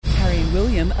and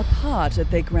William apart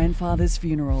at their grandfather's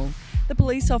funeral. The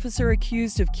police officer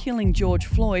accused of killing George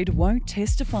Floyd won't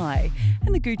testify,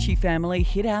 and the Gucci family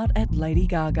hit out at Lady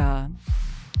Gaga.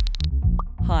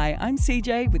 Hi, I'm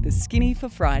CJ with the Skinny for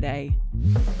Friday.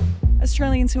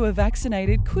 Australians who are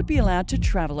vaccinated could be allowed to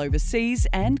travel overseas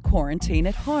and quarantine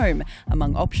at home,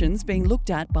 among options being looked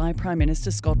at by Prime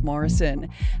Minister Scott Morrison.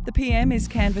 The PM is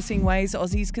canvassing ways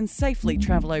Aussies can safely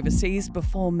travel overseas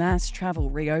before mass travel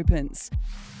reopens.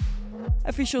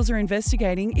 Officials are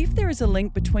investigating if there is a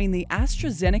link between the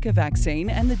AstraZeneca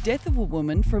vaccine and the death of a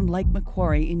woman from Lake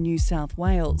Macquarie in New South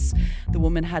Wales. The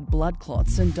woman had blood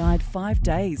clots and died 5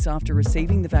 days after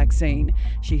receiving the vaccine.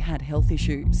 She had health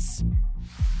issues.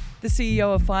 The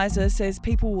CEO of Pfizer says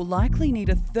people will likely need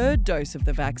a third dose of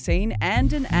the vaccine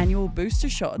and an annual booster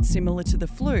shot similar to the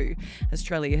flu.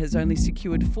 Australia has only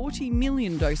secured 40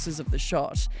 million doses of the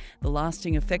shot. The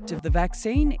lasting effect of the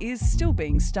vaccine is still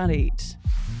being studied.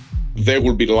 There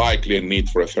will be likely a need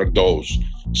for a third dose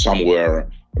somewhere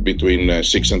between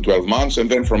 6 and 12 months. And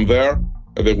then from there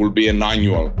will be an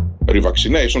annual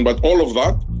revaccination. But all of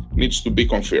that needs to be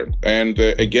confirmed. And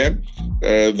again,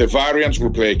 the variants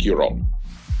will play a key role.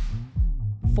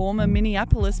 Former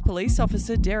Minneapolis police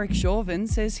officer Derek Chauvin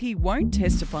says he won't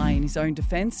testify in his own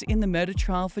defence in the murder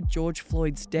trial for George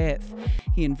Floyd's death.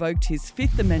 He invoked his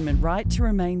Fifth Amendment right to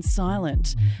remain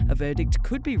silent. A verdict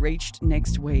could be reached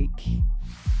next week.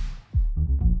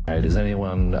 Does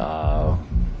anyone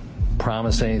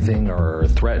promise anything or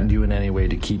threaten you in any way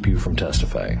to keep you from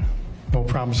testifying? No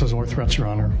promises or threats, Your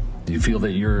Honour. Do you feel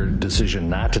that your decision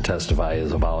not to testify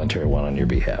is a voluntary one on your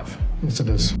behalf? Yes, it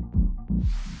is.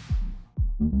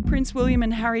 Prince William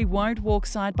and Harry won't walk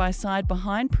side by side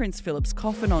behind Prince Philip's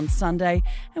coffin on Sunday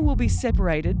and will be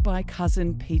separated by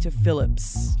cousin Peter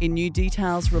Phillips. In new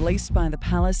details released by the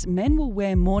palace, men will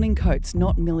wear mourning coats,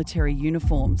 not military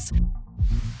uniforms.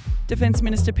 Defence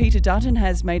Minister Peter Dutton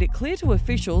has made it clear to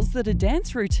officials that a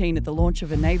dance routine at the launch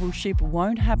of a naval ship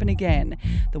won't happen again.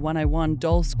 The 101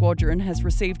 Dole Squadron has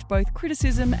received both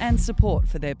criticism and support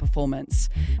for their performance.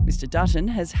 Mr Dutton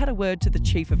has had a word to the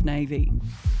Chief of Navy.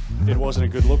 It wasn't a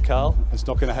good look, Carl. It's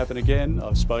not going to happen again.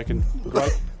 I've spoken.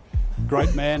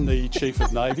 Great man, the Chief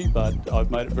of Navy, but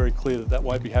I've made it very clear that that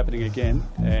won't be happening again.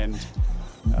 And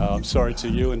I'm sorry to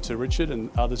you and to Richard and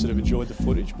others that have enjoyed the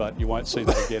footage, but you won't see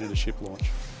that again at a ship launch.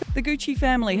 The Gucci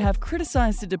family have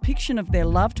criticised the depiction of their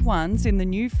loved ones in the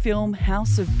new film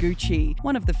House of Gucci.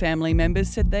 One of the family members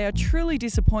said they are truly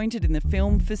disappointed in the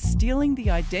film for stealing the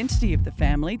identity of the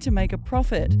family to make a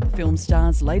profit. The film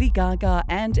stars Lady Gaga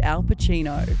and Al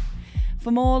Pacino.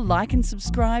 For more, like and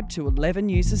subscribe to 11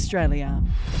 News Australia.